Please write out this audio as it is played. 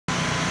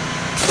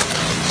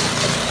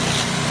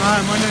Hi,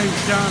 my name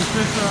is John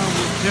Fisher. I'm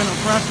with General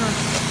Pressure,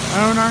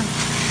 owner.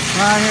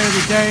 Right here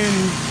today in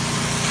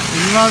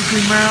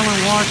Rusby,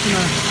 Maryland, washing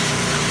a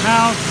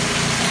house.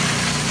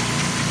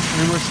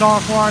 And we're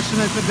soft washing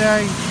it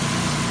today.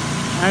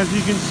 As you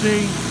can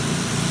see,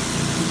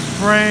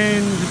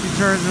 spraying the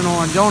detergent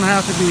on. Don't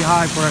have to be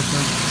high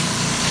pressure.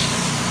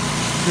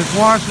 Just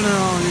washing it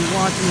on. You're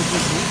watching it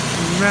just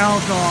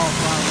melt off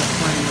while we're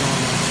spraying it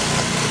on.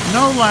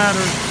 No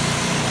ladders.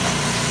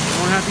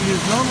 Don't have to use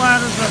no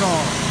ladders at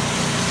all.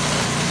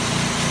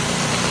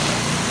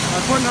 By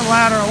putting a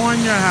ladder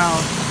on your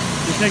house,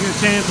 you're taking a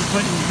chance of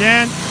putting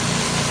dents,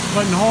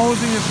 putting holes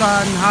in your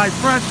side in high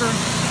pressure,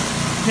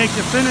 take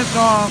the finish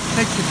off,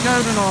 take the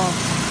coating off,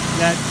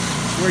 that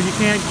where you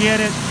can't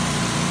get it,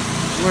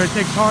 where it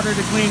takes harder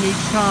to clean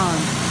each time.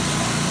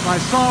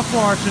 By soft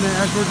washing it,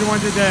 as we're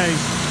doing today,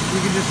 you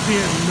can just see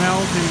it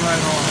melting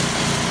right off.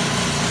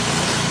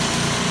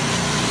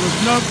 With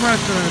no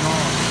pressure at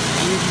all.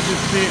 You can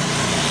just see it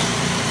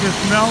just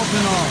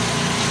melting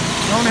off.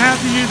 Don't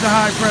have to use the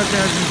high pressure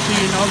as you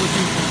see in other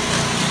people's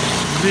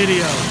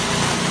videos.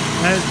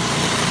 That's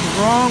the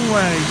wrong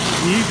way.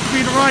 It used to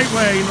be the right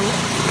way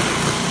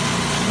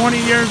 20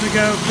 years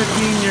ago, 15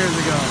 years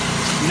ago.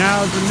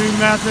 Now it's a new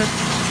method,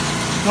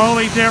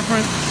 totally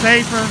different,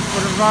 safer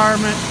for the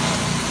environment.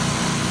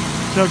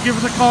 So give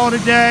us a call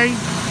today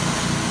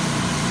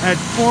at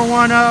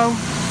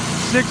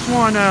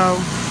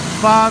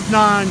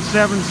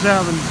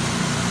 410-610-5977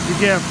 to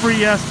get a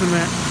free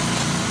estimate.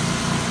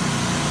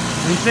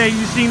 And say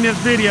you've seen this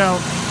video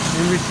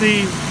and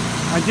receive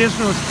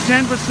additional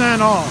 10%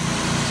 off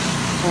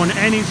on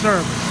any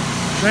service.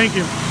 Thank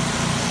you.